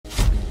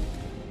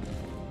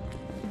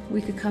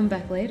We could come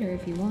back later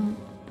if you want.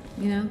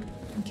 You know,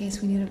 in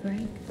case we need a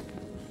break.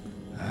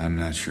 I'm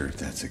not sure if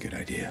that's a good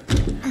idea.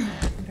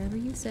 Whatever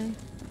you say.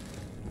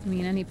 I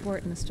mean, any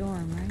port in the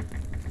storm, right?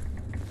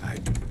 I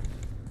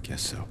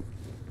guess so.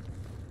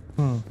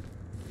 Huh.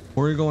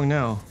 Where are we going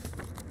now?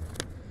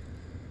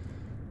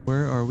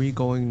 Where are we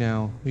going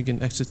now? We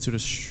can exit to the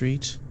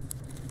street.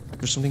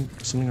 There's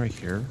something right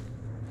here.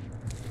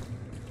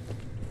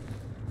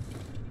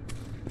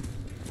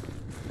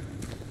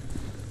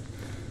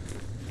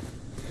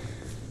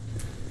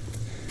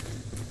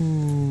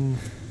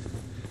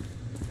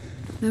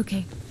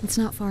 Okay, it's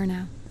not far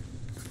now.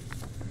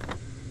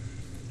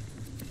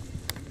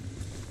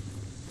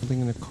 Something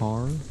in the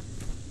car?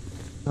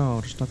 No,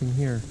 there's nothing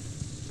here.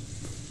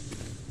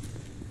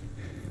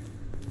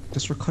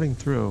 Guess we're cutting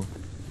through.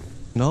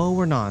 No,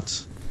 we're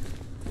not.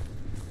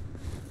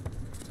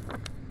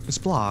 It's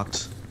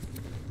blocked.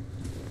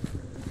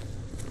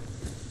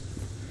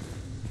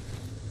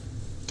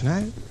 Can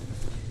I?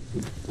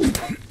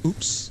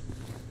 Oops.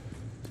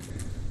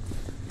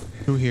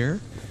 Through here?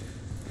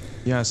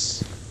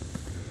 Yes.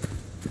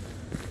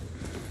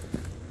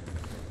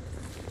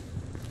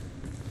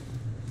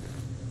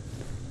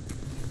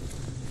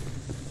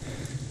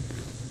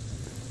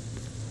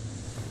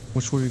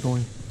 Which way are we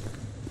going?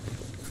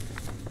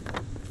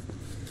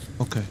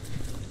 Okay.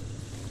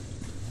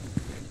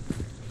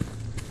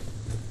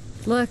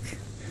 Look,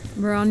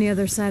 we're on the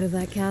other side of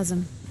that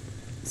chasm.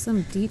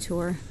 Some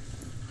detour.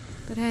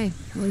 But hey,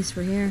 at least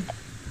we're here.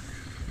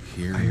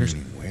 Here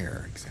meaning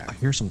where exactly? I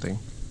hear something.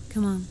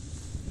 Come on,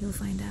 you'll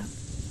find out.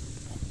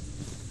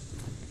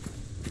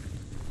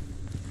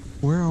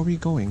 Where are we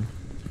going?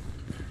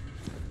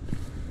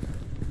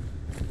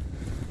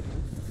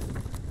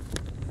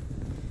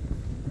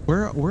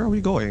 Where are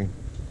we going?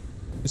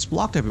 It's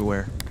blocked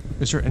everywhere.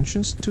 Is there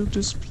entrance to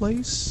this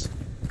place?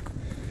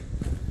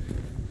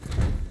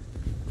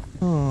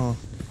 Oh.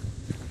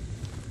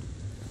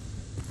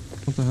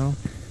 What the hell?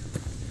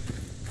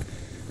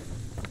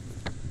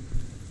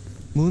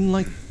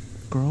 Moonlight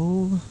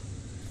Grove?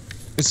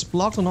 It's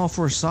blocked on all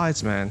four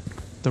sides, man.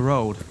 The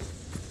road.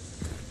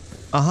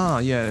 Aha,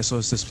 yeah, so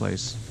it's this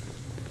place.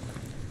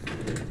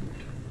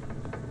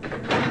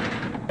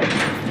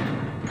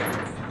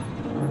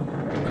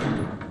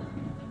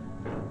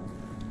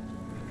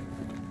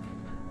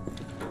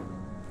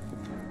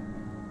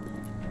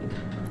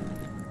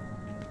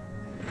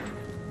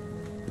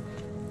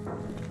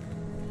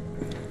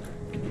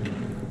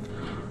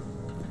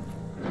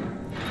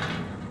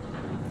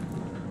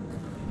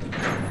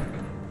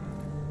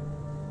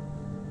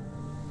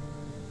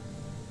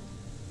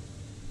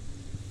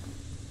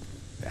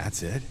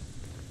 That's it?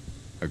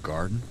 A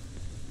garden?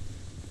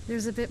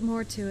 There's a bit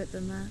more to it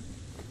than that.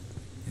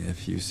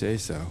 If you say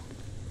so.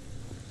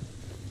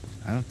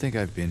 I don't think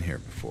I've been here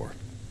before.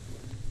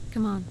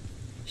 Come on,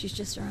 she's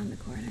just around the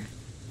corner.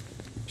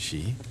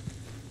 She?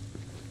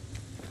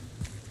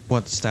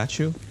 What, the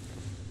statue?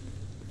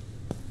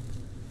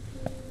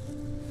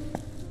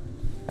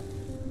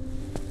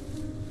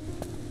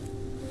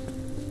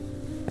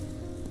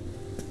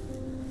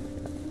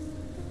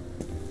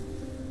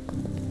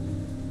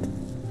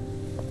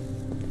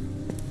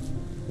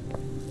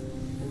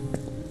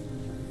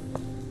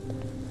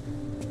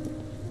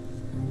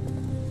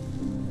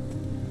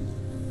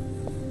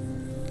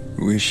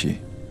 Who is she?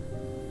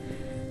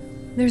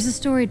 There's a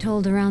story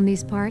told around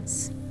these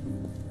parts.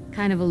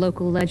 Kind of a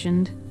local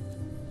legend.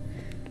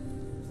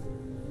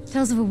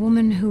 Tells of a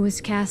woman who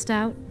was cast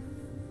out.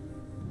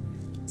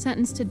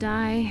 Sentenced to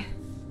die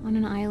on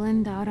an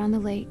island out on the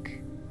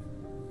lake.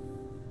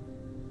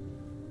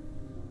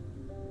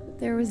 But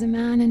there was a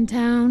man in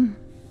town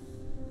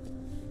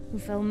who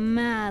fell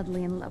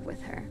madly in love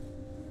with her.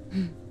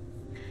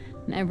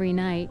 And every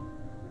night,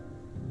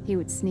 he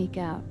would sneak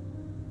out.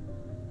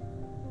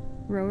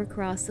 Row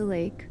across the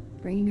lake,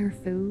 bringing her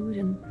food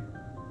and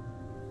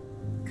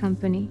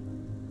company.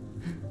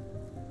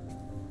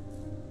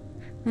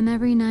 And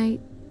every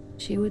night,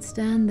 she would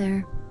stand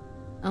there,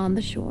 on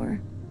the shore,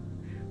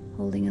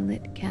 holding a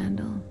lit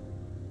candle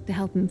to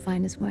help him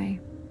find his way.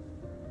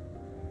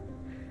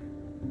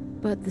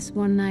 But this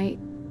one night,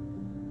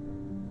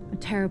 a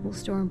terrible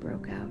storm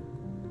broke out,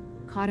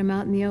 caught him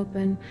out in the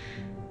open,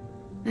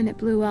 and it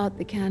blew out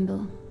the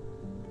candle.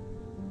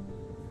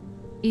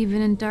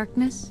 Even in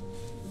darkness,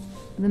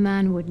 the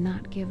man would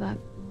not give up.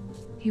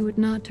 He would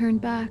not turn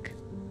back.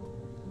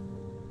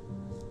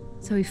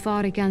 So he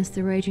fought against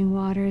the raging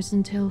waters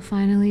until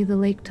finally the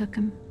lake took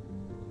him.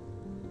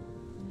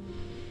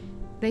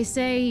 They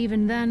say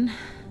even then,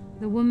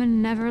 the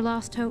woman never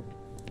lost hope.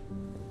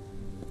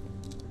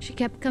 She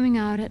kept coming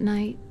out at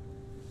night,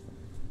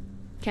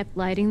 kept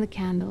lighting the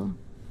candle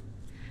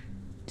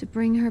to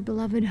bring her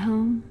beloved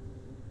home,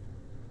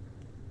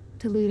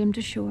 to lead him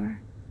to shore.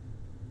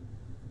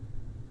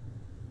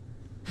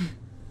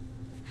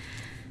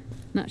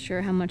 Not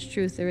sure how much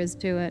truth there is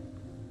to it.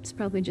 It's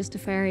probably just a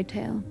fairy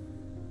tale.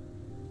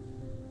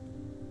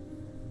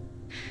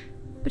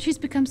 But she's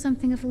become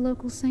something of a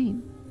local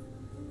saint.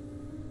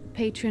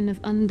 Patron of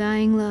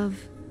undying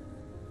love.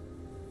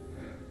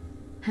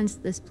 Hence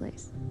this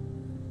place.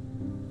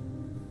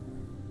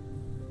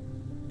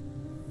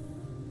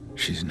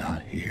 She's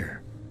not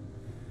here.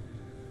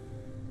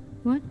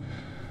 What?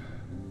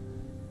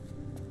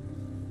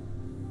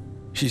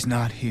 She's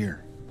not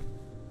here.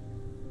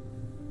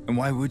 And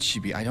why would she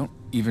be? I don't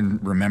even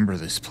remember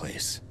this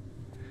place.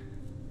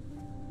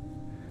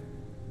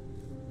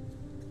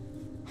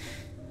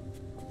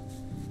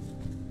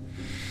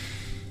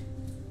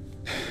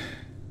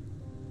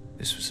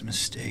 This was a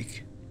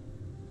mistake.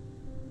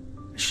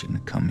 I shouldn't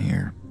have come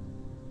here.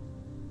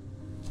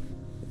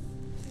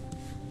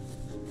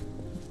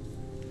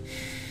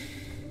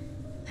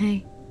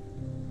 Hey.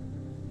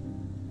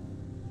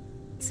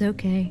 It's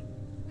okay.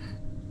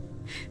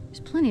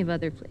 There's plenty of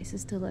other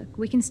places to look.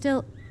 We can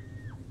still...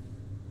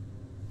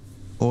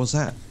 What was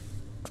that?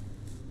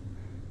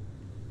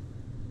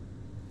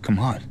 Come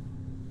on.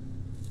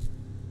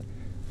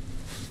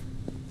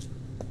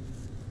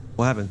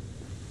 What happened?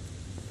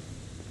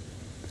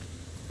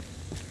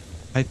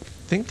 I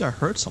think I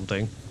heard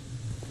something.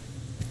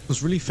 It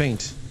was really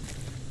faint.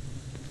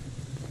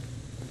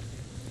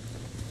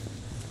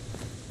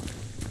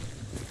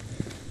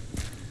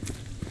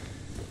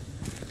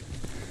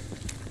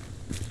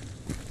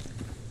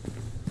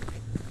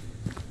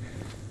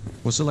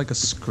 Was it like a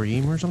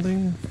scream or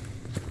something?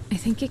 I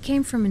think it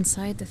came from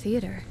inside the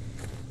theater.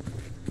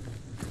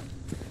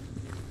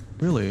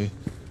 Really?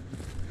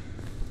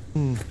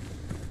 Hmm.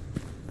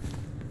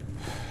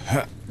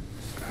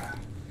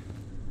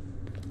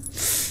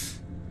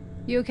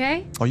 You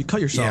okay? Oh, you cut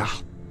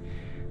yourself.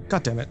 Yeah.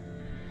 God damn it.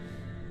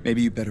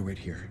 Maybe you better wait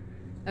here.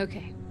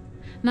 Okay.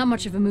 Not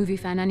much of a movie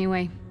fan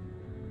anyway.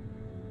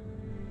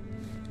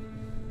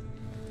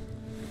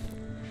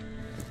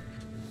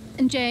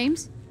 And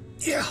James,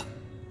 Yeah.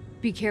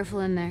 be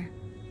careful in there.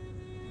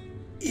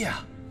 Yeah.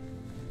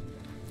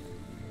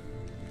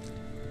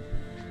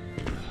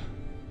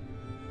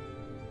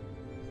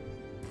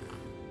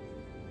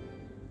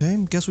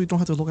 Damn, guess we don't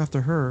have to look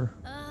after her.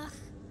 Ugh,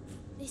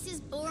 this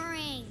is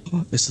boring.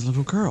 It's the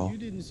little girl. You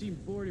didn't seem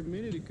bored a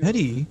minute ago.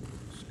 Eddie.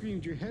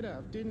 Screamed your head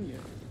off, didn't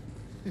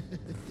you?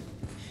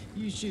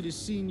 You should have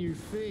seen your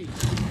face.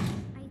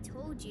 I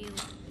told you,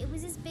 it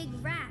was this big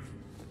rat.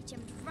 It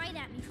jumped right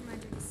at me from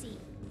under the seat.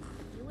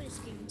 You would have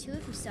screamed too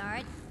if you saw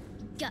it.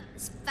 You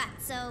gutless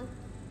fatso.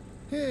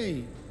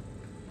 Hey,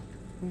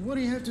 what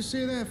do you have to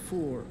say that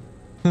for?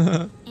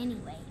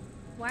 Anyway,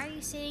 why are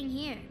you sitting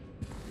here?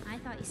 I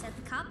thought you said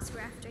the cops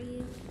were after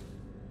you.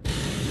 I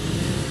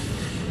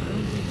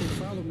don't think they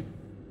follow me.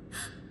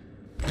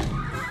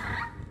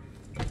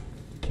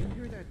 Did you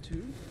hear that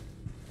too?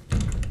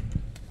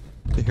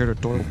 They heard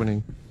the door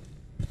opening.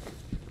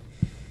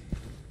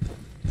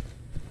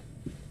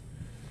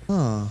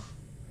 Huh.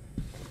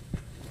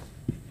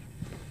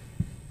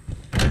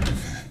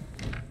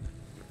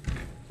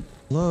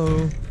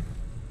 Hello?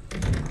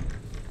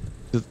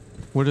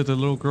 Where did the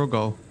little girl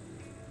go?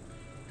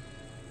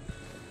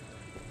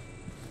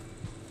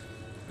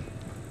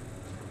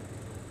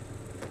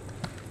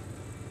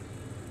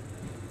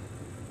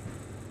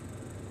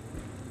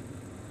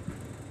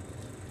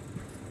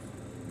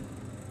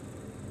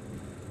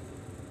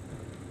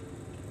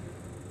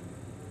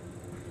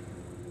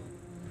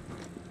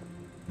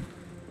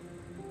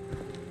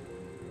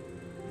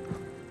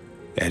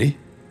 Eddie?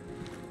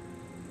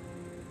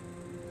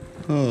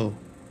 Oh.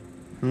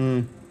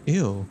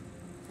 Ew.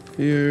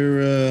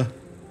 You're,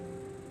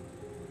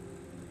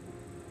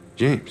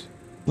 James.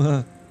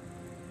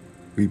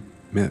 We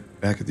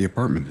met back at the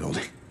apartment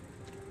building.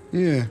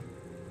 Yeah,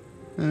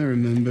 I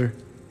remember.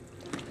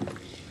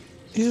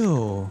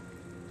 Ew.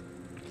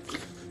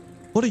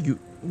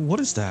 What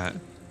is that?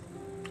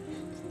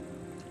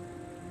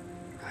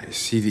 I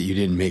see that you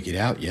didn't make it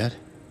out yet.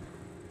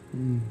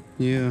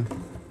 Yeah.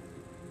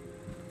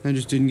 I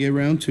just didn't get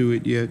around to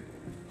it yet.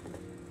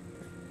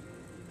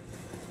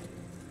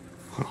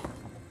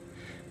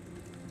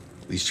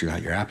 At least you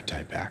got your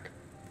appetite back.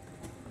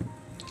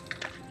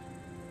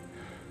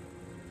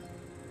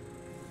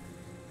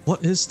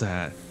 What is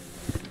that?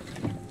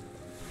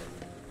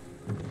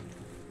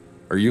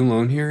 Are you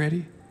alone here,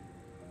 Eddie?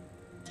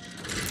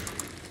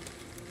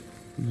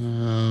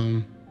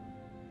 No.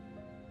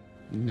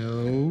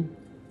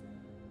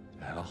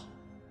 Hell.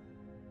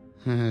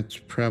 That's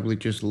probably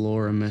just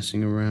Laura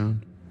messing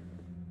around.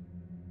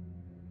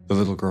 The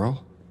little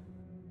girl?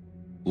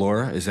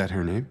 Laura, is that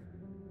her name?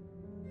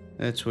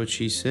 That's what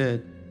she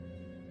said.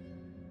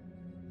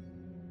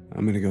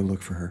 I'm gonna go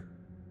look for her.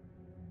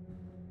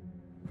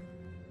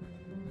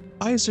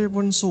 Why is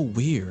everyone so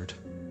weird?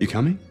 You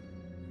coming?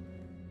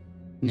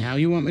 Now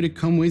you want me to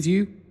come with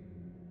you?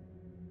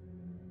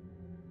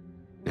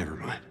 Never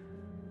mind.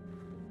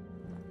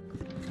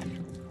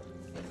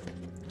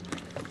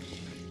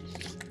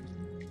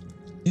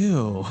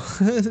 Ew.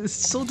 It's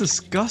so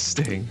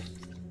disgusting.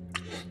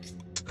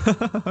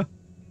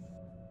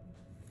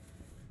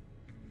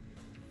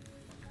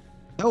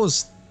 That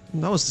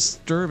was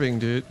disturbing,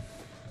 dude.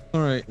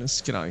 All right, let's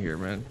get out of here,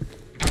 man.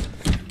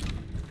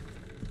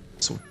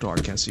 It's so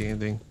dark, can't see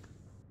anything.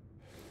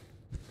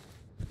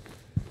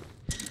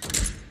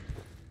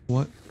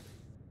 What?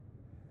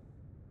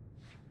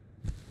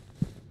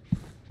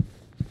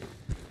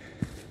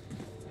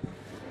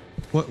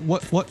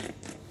 What?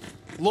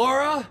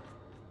 Laura?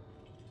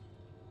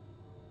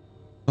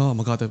 Oh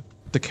my god,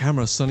 the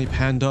camera suddenly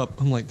panned up.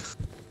 I'm like...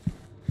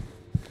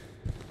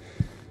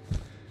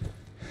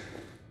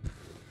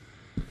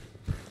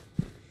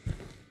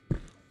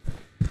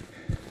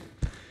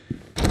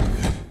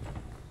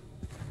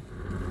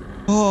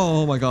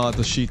 Oh my god,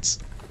 the sheets.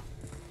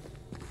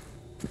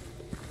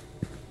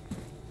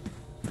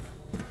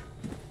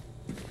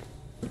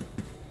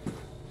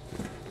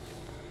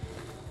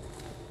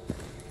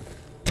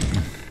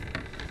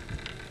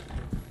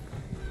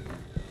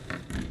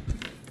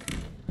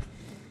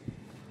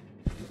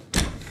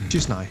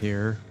 She's not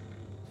here.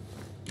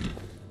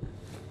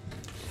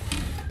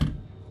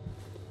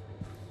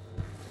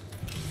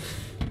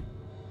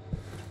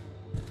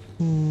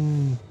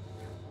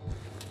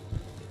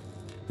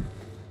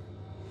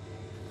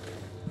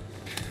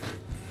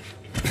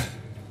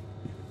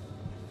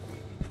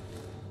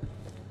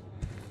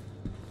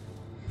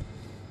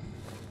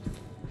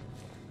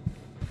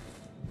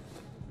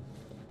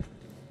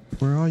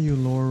 Where are you,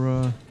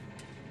 Laura?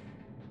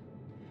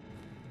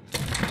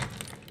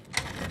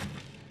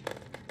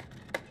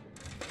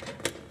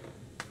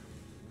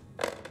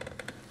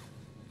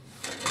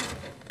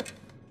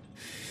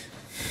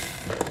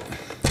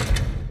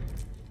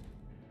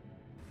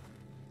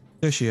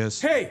 There she is.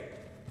 Hey!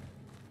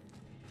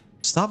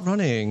 Stop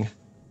running.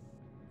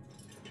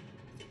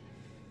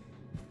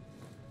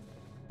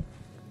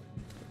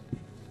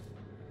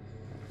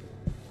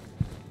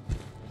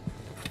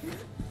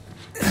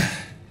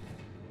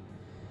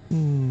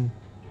 And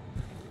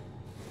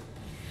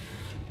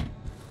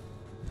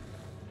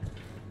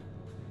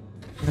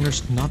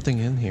there's nothing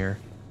in here.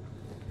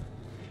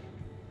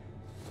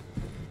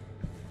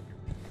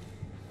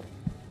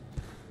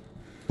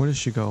 Where did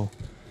she go?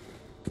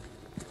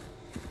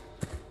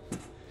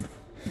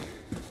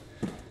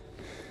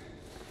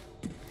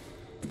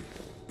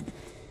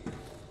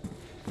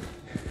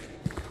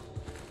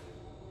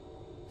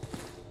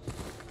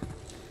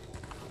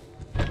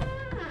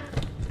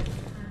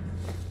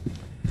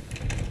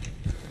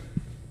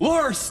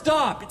 Laura,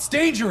 stop! It's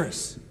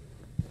dangerous!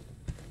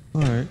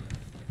 Alright.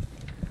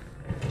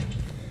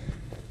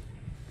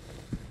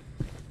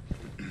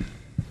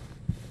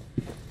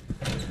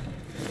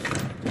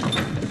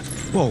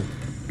 Whoa.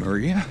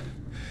 Maria?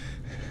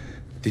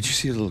 Did you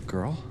see the little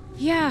girl?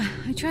 Yeah,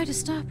 I tried to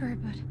stop her,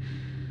 but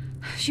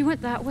she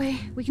went that way.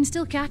 We can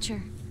still catch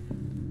her.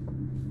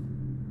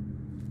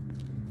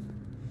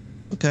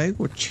 Okay,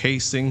 we're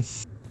chasing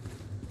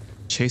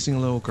a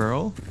little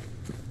girl.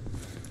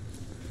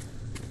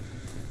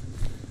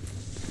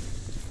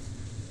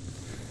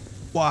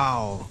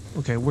 Wow.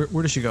 Okay,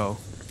 where did she go?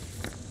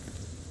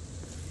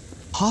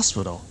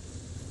 Hospital.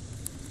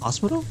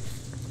 Hospital?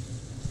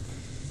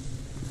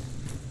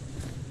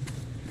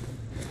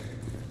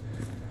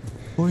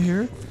 Over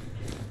here?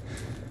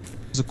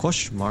 There's a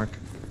question mark.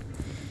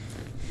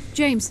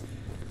 James.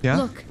 Yeah?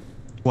 Look.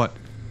 What?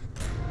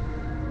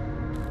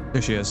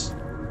 There she is.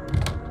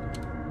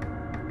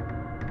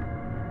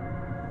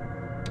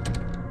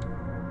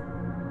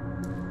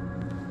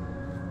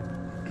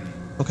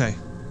 Okay.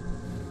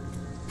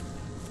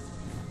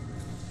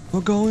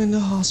 We're going to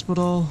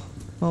hospital.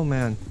 Oh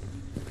man.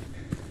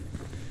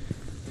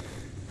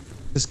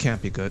 This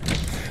can't be good.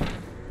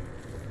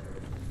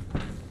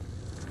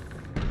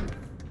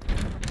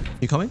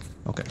 You coming?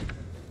 Okay.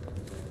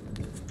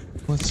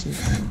 Let's see.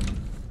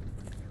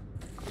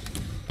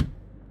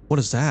 What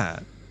is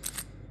that?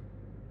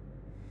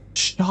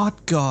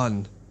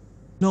 Shotgun.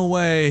 No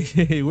way.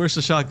 Where's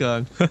the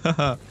shotgun?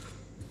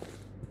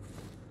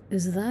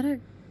 Is that a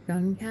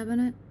gun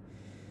cabinet?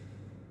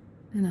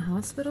 In a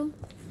hospital?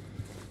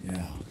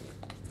 Yeah.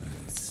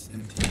 It's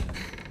empty.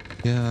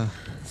 Yeah.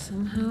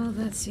 Somehow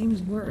that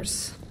seems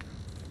worse.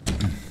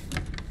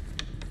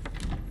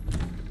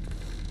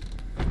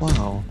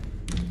 Wow.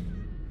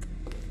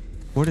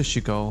 Where did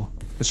she go?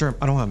 Is there?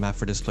 I don't have a map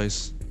for this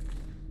place.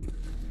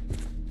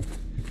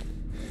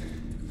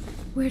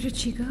 Where did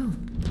she go?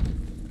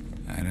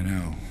 I don't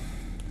know.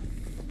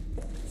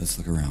 Let's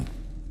look around.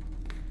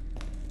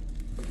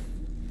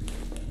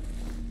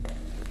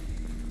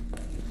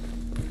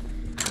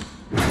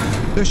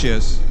 There she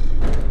is.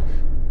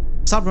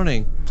 Stop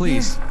running,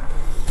 please.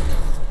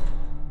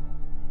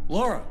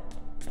 Laura!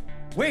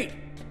 Wait!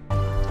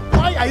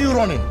 Why are you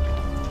running?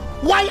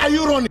 Why are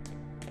you running?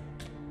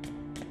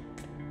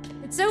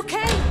 It's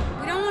okay.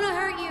 We don't want to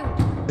hurt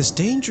you. It's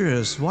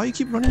dangerous. Why you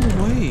keep running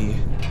away?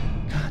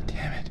 God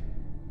damn it.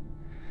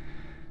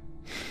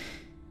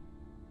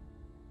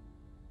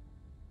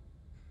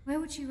 Why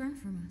would she run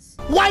from us?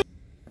 Why?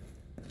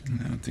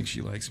 I don't think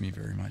she likes me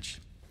very much.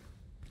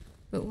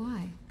 But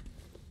why?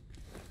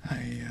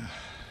 I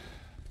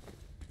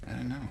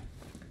don't know.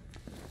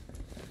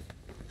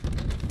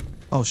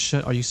 Oh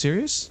shit, are you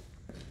serious?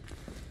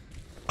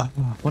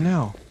 What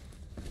now?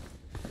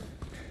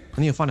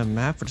 I need to find a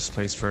map for this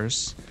place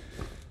first.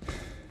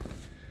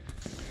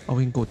 Oh,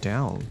 we can go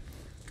down.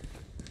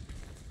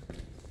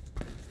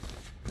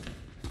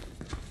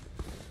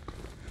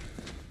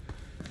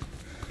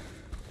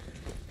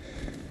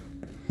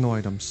 No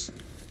items.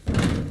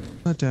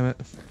 God damn it.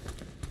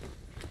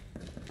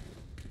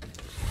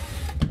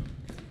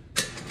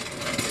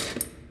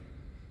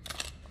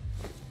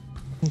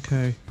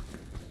 Okay.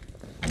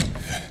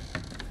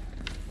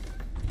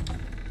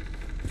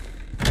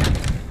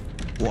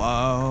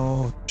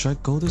 Wow. Should I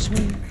go this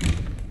way?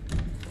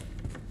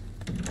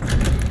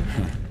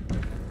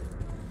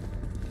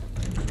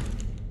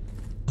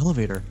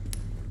 Elevator.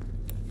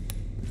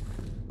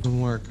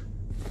 Doesn't work.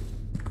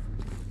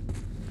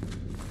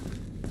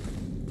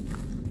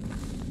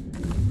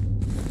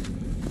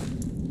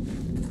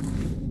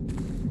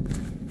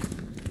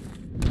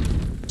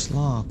 It's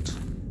locked.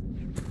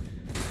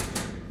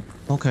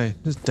 Okay,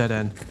 this is dead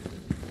end.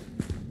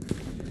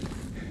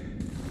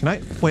 Can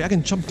I? Wait, I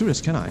can jump through this,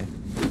 can I?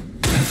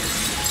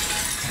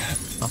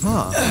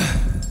 Aha.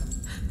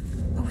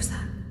 What was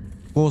that?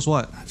 What was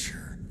what? Not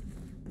sure.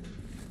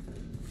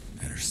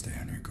 Better stay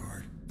on your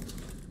guard.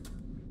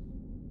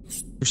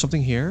 There's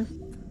something here?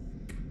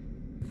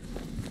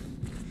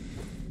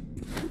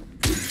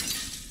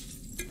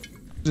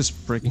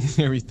 Just breaking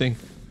everything.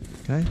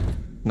 Can I?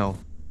 No.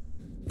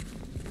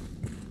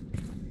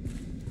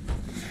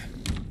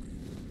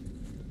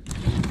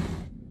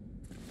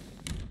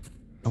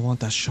 I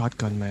want that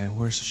shotgun, man.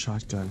 Where's the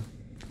shotgun?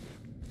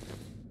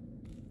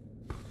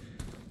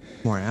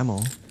 More ammo.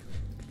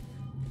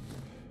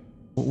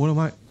 What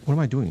am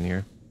I doing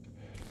here?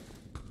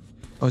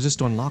 Oh, just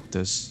to unlock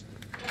this.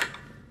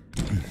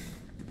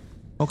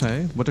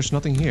 Okay, but there's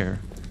nothing here.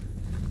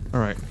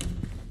 Alright.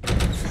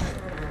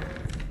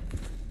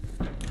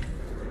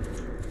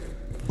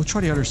 We'll try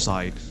the other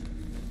side.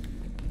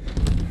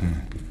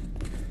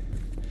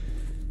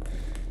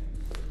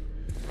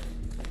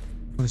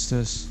 What is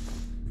this?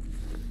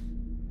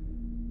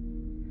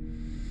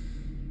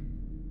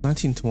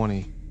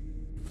 1920.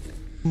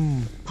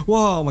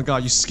 Whoa, oh my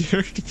god, you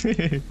scared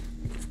me.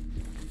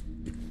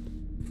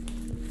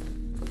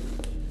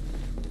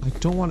 I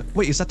don't want to...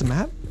 Wait, is that the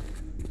map?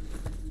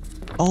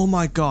 Oh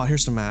my god,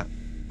 here's the map.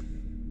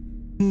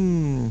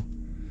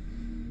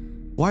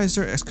 Why is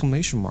there an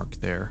exclamation mark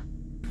there?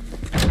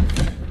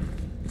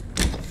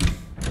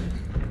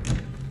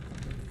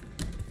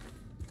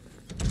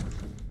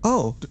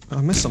 Oh,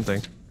 I missed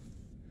something.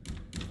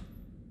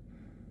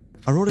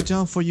 I wrote it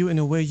down for you in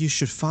a way you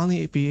should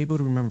finally be able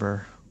to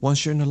remember.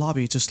 Once you're in the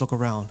lobby, just look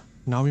around.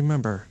 Now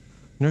remember,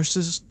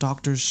 nurses,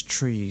 doctors,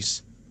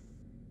 trees.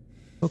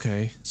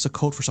 Okay, it's a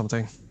code for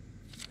something.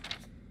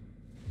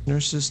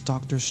 Nurses,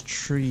 doctors,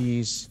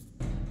 trees.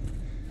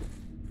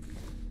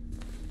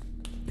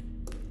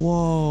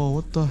 Whoa,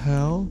 what the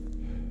hell?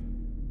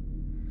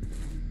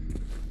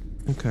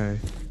 Okay.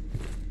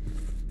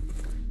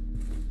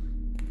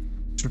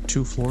 Is there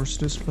 2 floors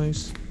to this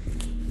place?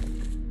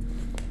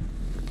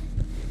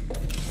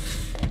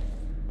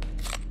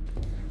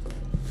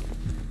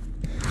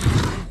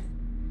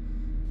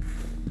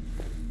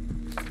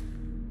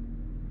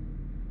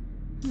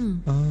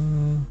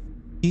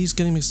 Keys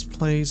getting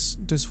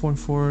misplaced. This one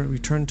for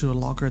return to the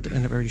locker at the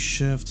end of every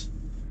shift.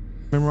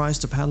 Memorize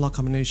the padlock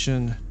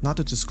combination, not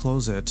to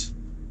disclose it.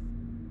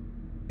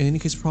 In any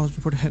case, problems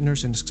before the head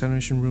nurse in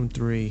examination room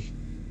 3.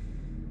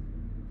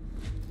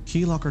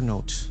 Key locker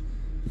note.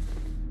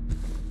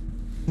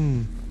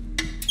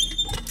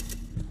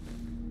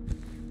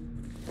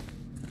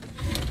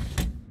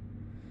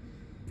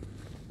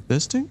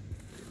 This thing?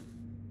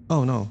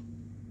 Oh no.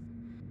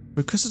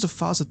 Requested the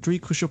files of 3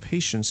 crucial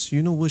patients.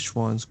 You know which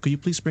ones. Could you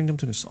please bring them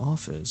to this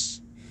office?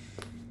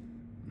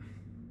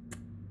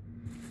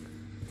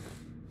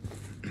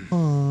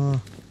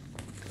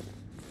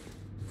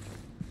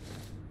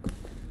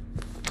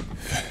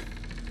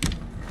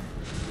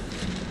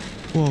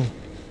 Whoa.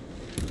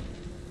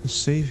 Let's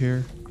save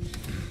here.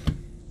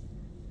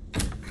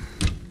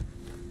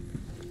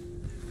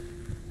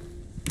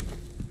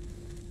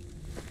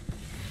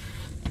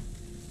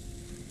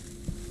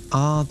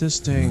 Ah, this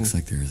thing. Looks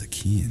like there is a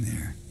key in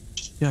there.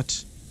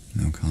 Shit.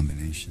 No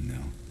combination,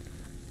 though.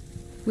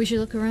 We should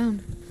look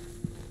around.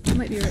 It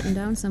might be written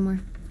down somewhere.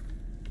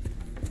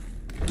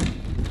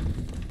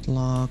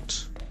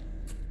 Locked.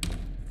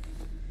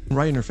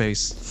 Right in her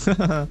face.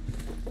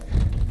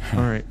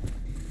 Alright.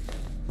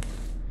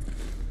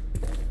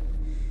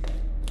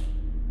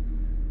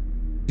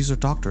 These are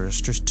doctors.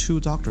 There's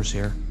 2 doctors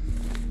here.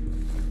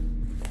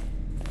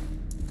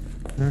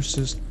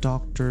 Nurses,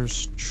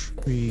 doctors,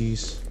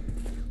 trees.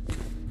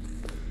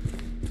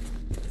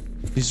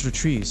 These are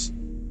trees.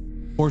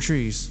 4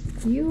 trees.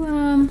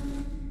 You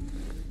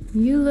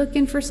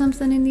looking for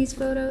something in these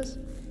photos?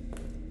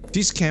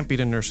 These can't be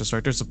the nurses,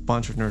 right? There's a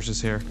bunch of nurses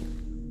here.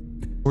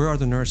 Where are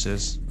the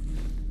nurses?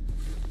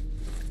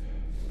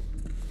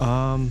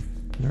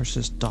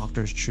 Nurses,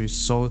 doctors, trees.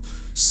 So,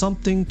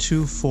 something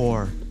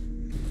 2-4.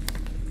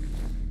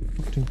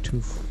 Something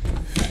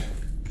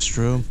 2-4. This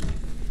room.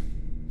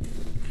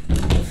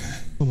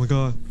 Oh my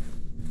god.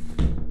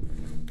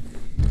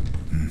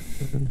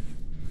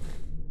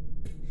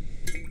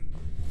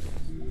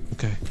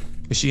 Okay.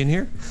 Is she in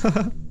here?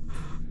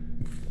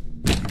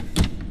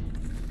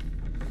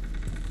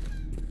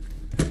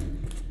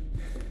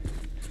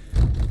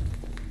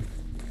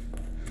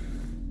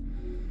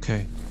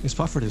 a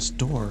spot for this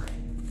door.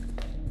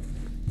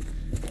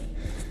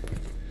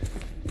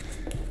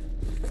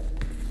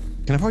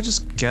 Can I probably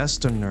just guess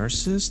the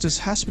nurses? This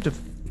has to be the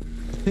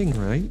thing,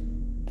 right?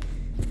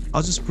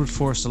 I'll just brute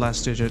force the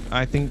last digit.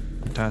 I think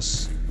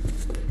that's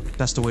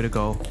the way to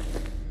go.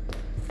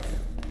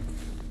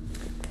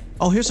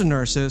 Oh, here's the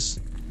nurses.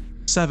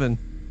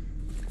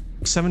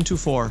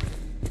 724.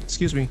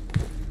 Excuse me.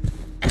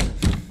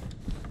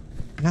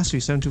 It has to be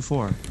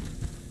 724.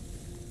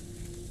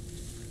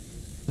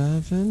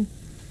 7,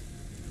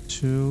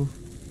 2,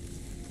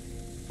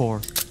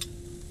 4.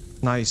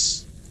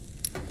 Nice.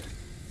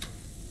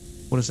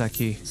 What is that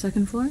key?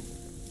 Second floor?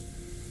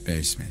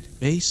 Basement.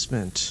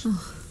 Basement.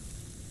 Oh,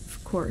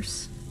 of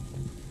course.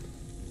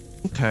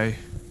 Okay,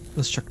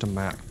 let's check the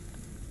map.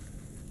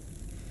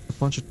 A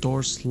bunch of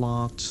doors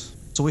locked.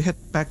 So we head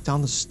back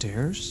down the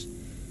stairs?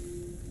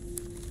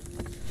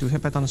 Do we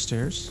head back down the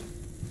stairs?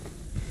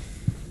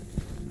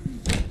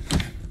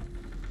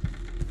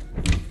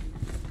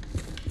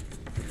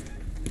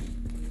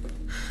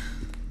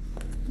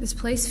 This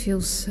place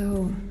feels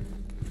so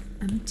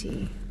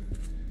empty.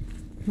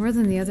 More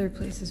than the other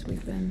places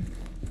we've been.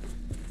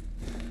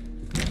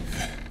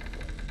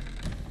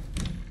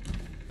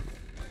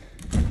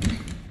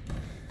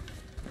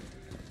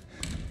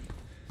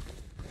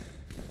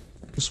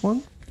 This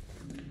one?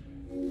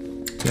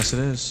 Yes, it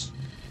is.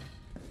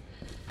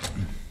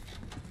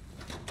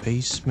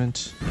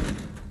 Basement.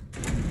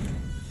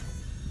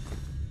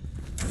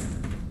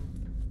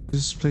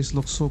 This place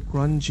looks so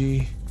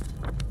grungy.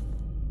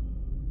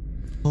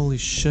 Holy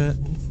shit.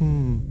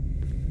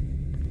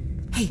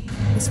 Hey,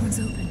 this one's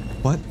open.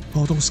 What?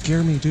 Oh, don't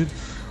scare me, dude.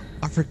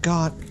 I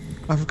forgot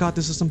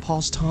this isn't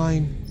Paul's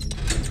time.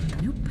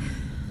 Nope.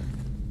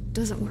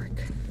 Doesn't work.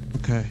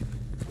 Okay.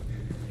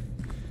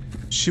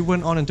 She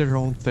went on and did her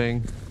own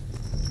thing.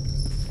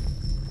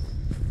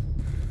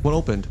 What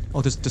opened?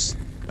 Oh, this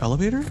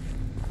elevator?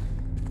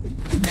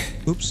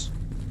 Oops.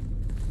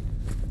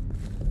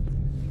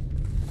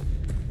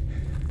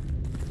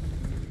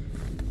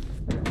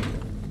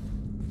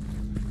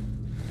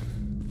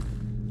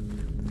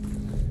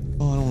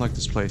 Oh, I don't like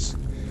this place.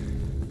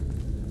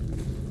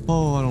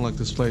 Oh, I don't like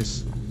this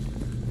place.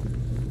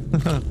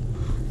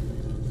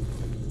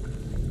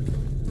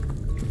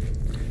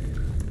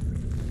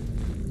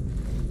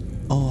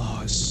 Oh,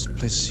 this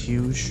place is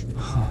huge.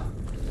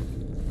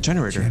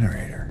 Generator.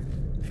 Generator.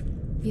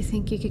 You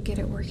think you could get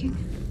it working?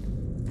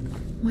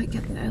 Might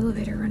get the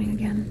elevator running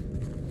again.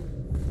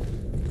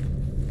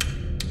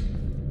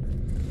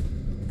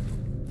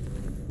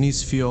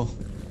 Needs fuel.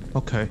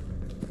 Okay.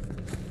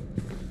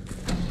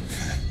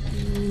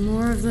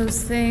 More of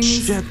those things.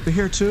 Shit, they're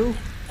here too?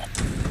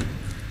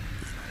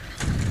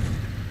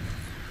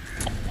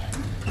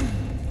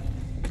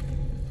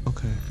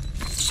 Okay.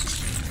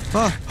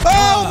 Ah!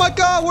 Oh my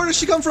god, where did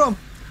she come from?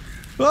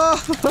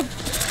 Ah!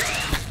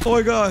 Oh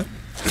my god.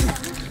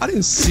 I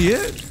didn't see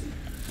it.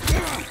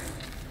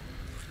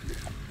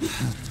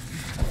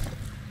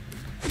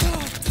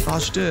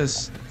 Watch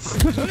this.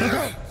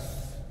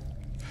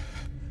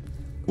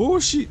 What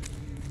was she?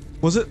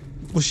 Was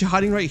she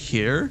hiding right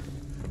here?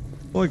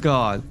 Oh my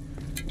god.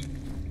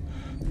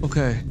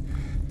 Okay.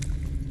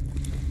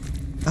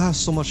 I have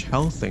so much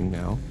health thing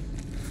now.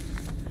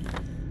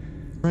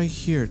 Right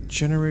here,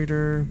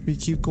 generator. We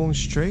keep going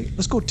straight.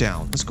 Let's go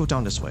down. Let's go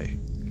down this way.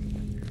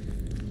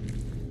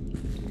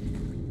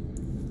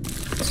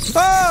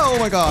 Oh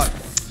my god.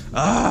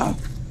 Ah.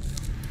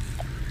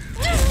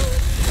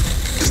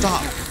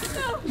 Stop.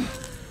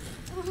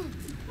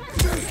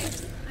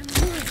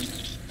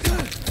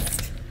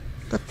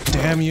 God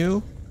damn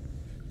you.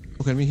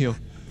 Okay, let me heal.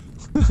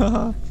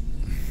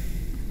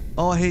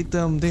 Oh, I hate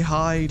them. They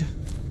hide.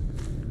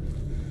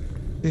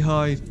 They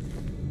hide.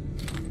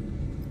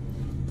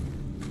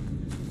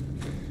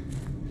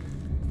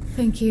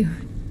 Thank you,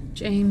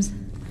 James.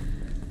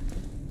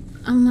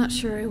 I'm not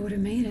sure I would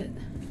have made it.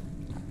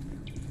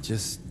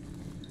 Just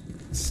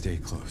stay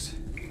close.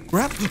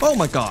 Grab. Oh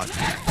my god.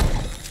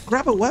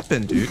 Grab a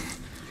weapon, dude.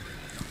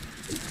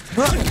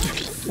 Ah,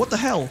 what the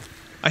hell?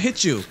 I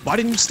hit you. Why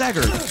didn't you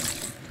stagger?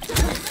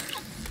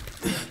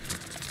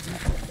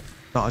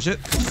 Dodge it.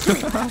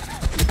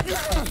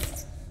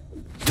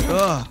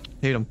 Ugh,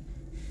 hate him.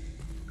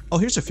 Oh,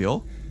 here's your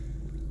fuel.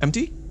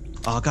 Empty?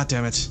 Oh, god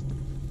damn it.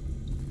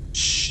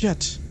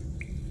 Shit.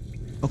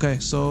 Okay,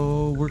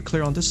 so we're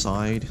clear on this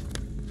side.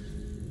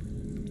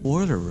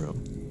 Boiler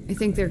room. I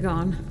think they're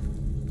gone.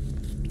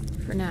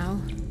 For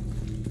now.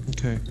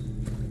 Okay.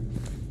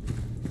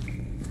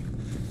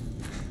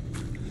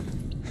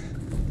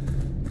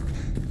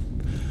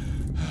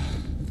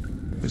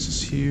 This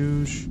is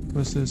huge.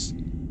 What's this?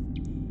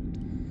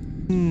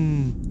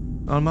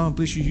 The amount of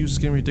bleach you use is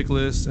getting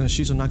ridiculous, and the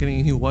sheets are not getting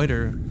any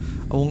whiter.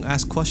 I won't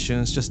ask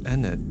questions, just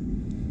end it.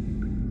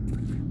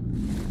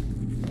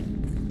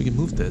 We can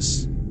move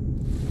this.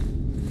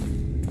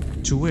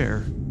 To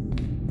where?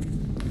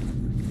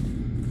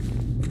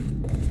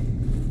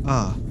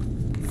 Ah.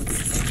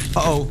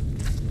 Uh-oh.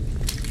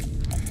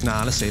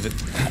 Nah, let's save it.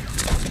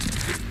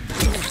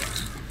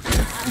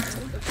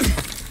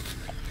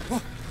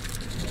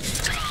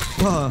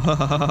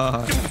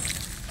 I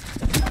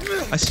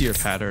see your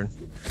pattern.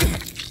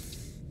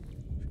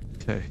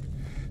 Okay.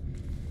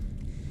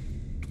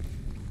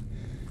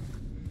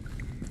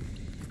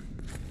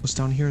 What's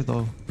down here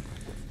though?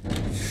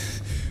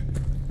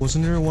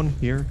 Wasn't there one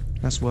here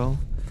as well?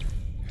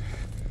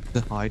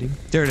 The hiding?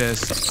 There it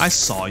is. I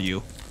saw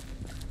you.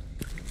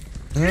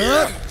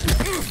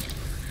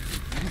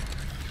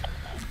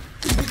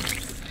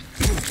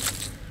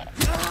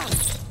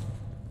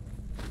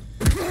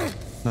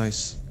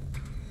 Nice.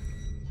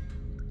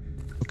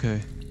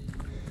 Okay.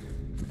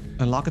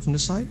 Unlock it from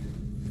this side?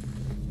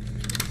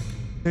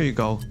 There you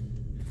go.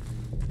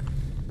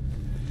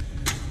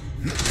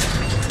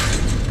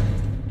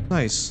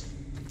 Nice.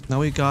 Now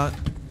we got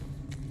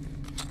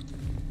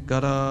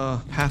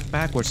a half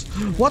backwards.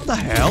 What the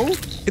hell?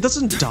 It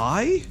doesn't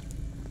die?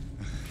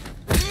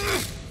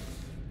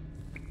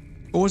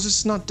 Or is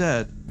this not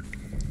dead?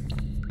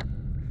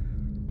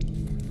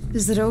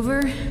 Is it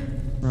over?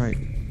 Right.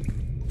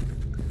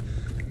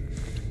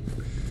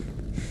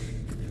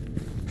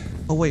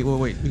 Oh wait.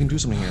 We can do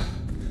something here.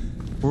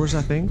 Where's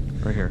that thing?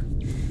 Right here.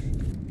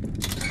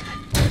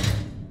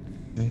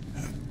 Okay.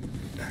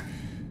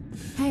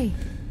 Hey.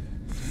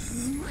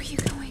 Where are you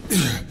going?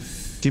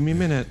 Give me a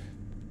minute.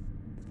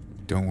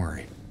 Don't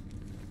worry.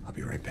 I'll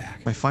be right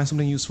back. Might find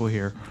something useful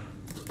here.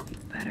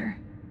 Better.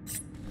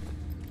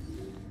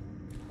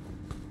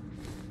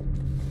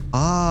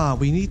 Ah,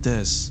 we need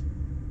this.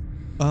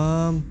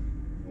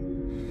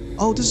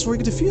 Oh, this is where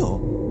you get the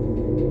fuel.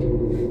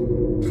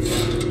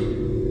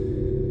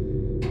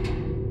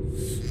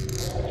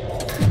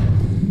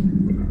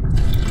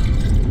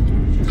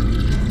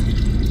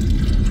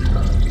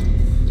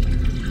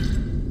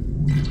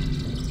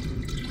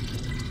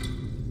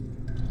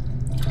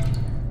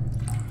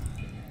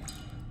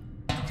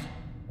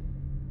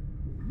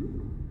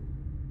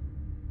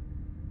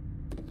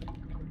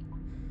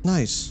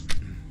 Nice.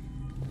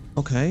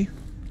 Okay.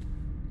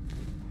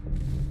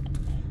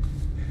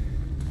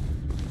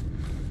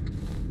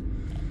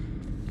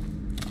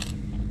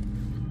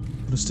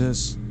 What is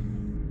this?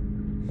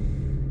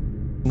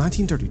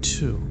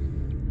 1932.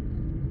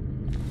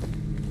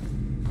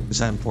 Is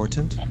that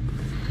important?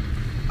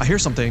 I hear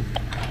something.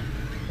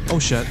 Oh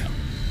shit.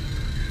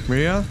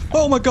 Maria?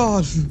 Oh my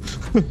god!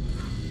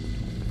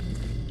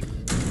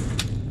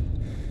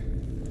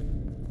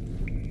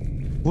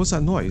 What's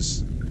that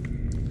noise?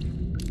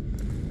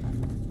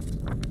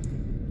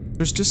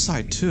 There's this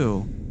side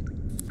too.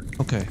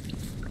 Okay.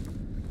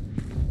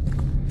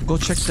 Go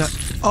check that.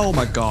 Oh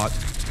my god.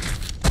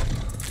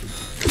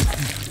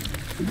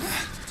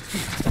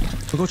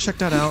 We'll go check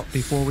that out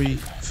before we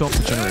fill up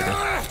the generator.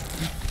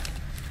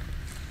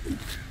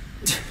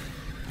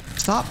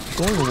 Stop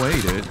going away,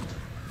 dude.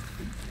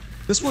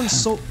 This one's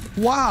so...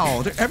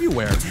 Wow, they're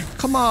everywhere.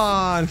 Come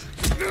on.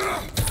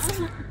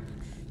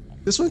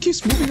 This one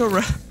keeps moving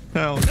around.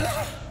 Oh,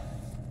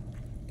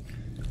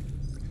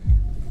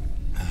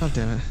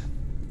 damn it.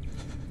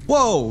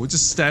 Whoa,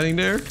 just standing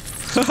there?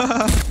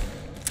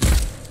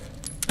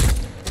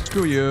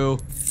 Screw you.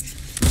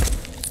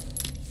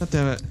 God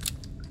damn it.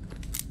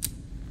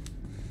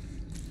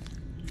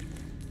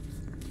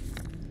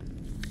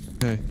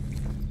 Okay.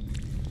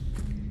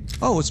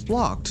 Oh, it's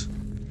blocked.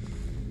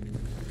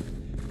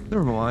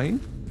 Never mind.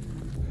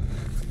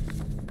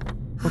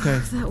 Okay.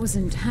 That was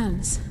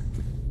intense.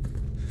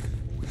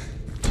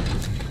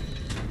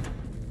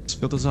 Let's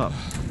fill this up.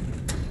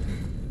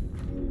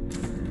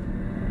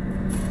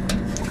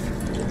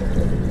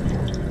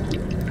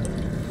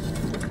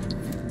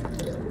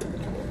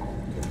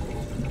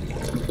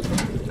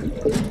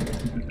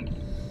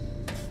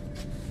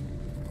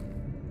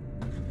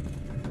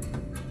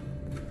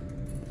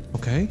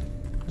 Okay,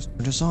 let's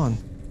turn this on.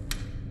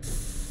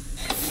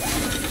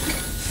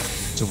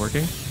 Is it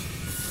working?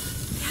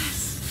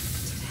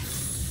 Yes. Did it.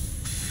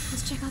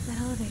 Let's check out that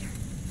elevator.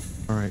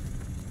 Alright.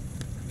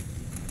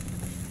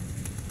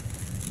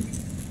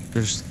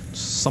 There's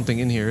something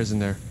in here, isn't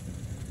there?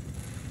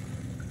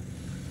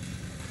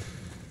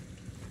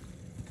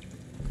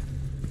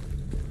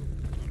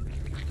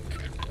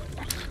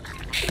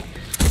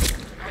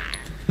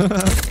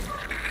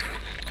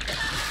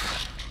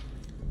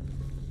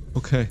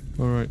 Okay,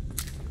 alright.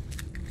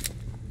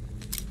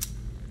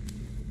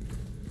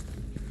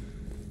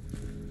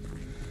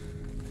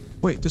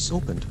 Wait, this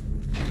opened.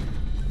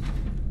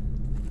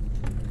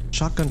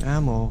 Shotgun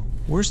ammo.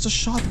 Where's the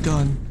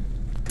shotgun?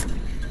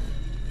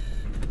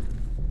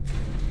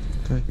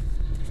 Okay.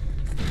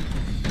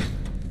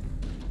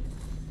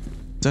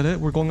 Is that it?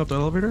 We're going up the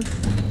elevator?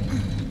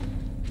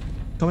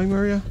 Coming,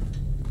 Maria?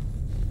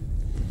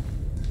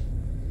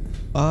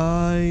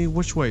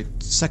 Which way?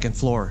 Second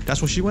floor.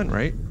 That's where she went,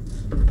 right?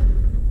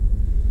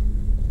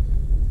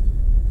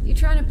 You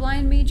trying to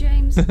blind me,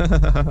 James?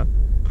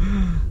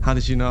 How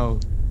did you know?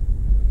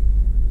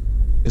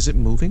 Is it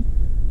moving?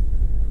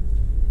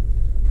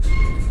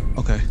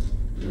 Okay.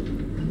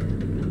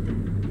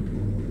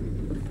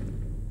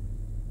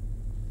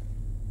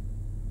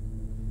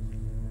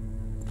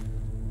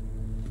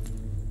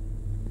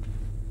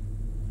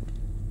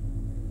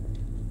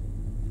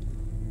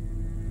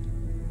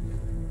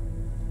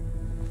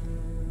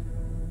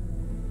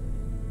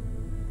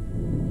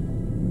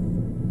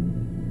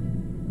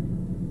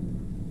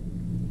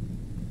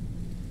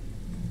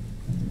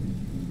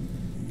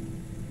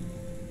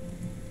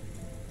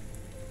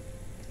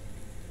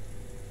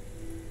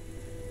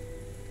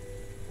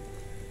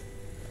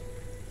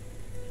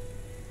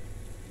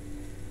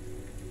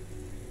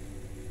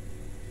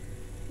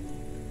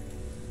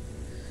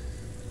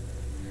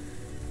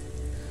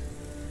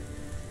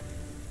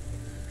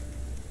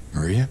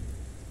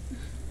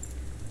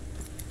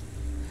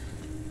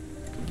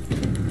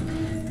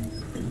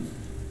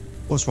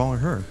 What's wrong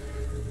with her?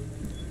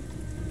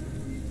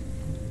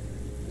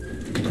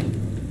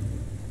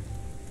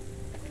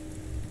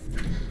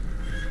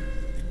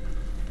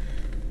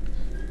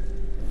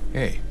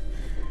 Hey.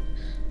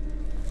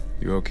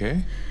 You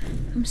okay?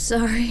 I'm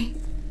sorry.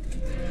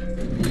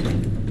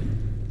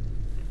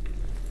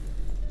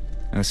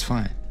 That's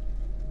fine.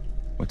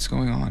 What's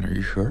going on? Are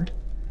you hurt?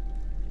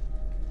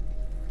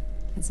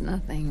 It's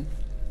nothing.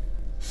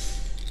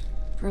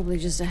 Probably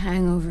just a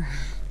hangover.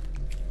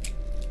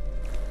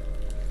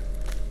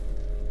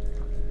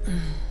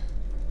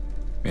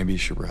 Maybe you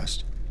should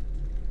rest.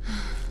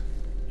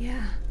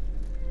 Yeah.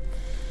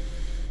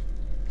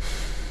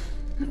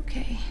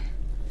 Okay.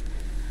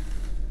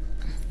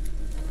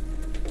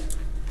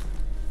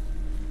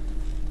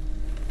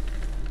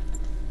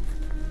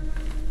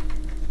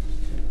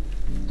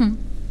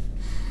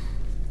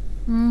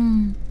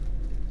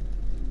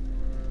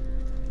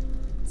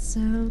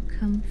 So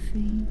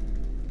comfy.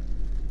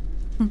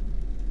 I'm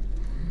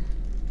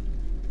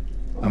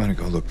gonna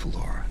go look for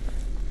Laura.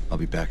 I'll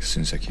be back as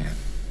soon as I can.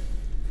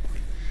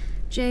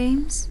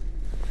 James?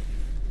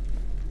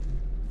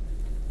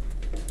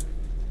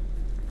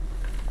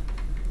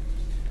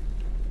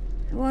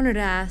 I wanted to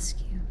ask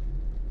you.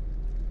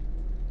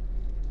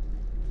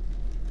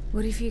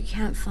 What if you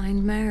can't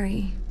find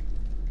Mary?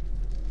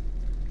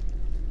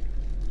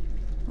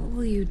 What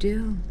will you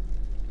do?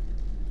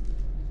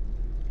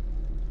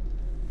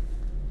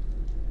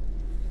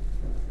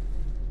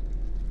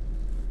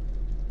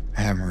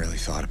 I haven't really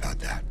thought about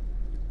that.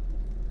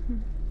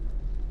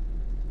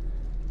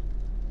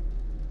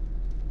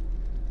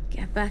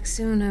 Get back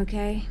soon,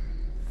 okay?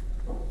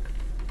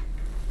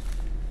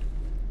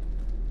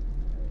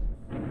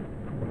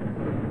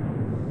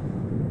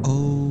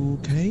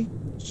 Okay.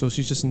 So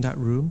she's just in that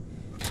room.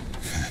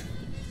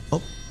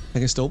 Oh, I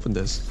can still open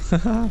this.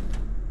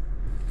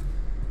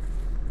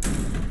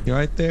 You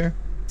right there?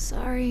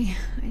 Sorry,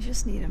 I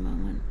just need a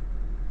moment.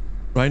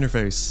 Right in her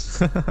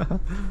face.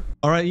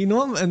 Alright, you know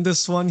what? I'm in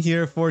this one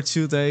here for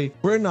today.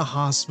 We're in a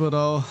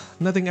hospital.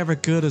 Nothing ever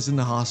good is in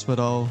the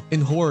hospital.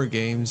 In horror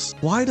games.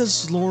 Why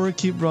does Laura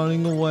keep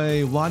running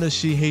away? Why does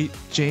she hate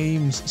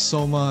James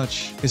so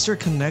much? Is there a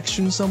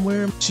connection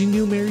somewhere? She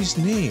knew Mary's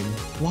name.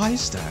 Why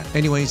is that?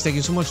 Anyways, thank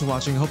you so much for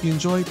watching. I hope you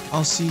enjoyed.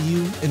 I'll see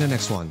you in the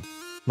next one.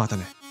 Mata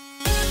ne.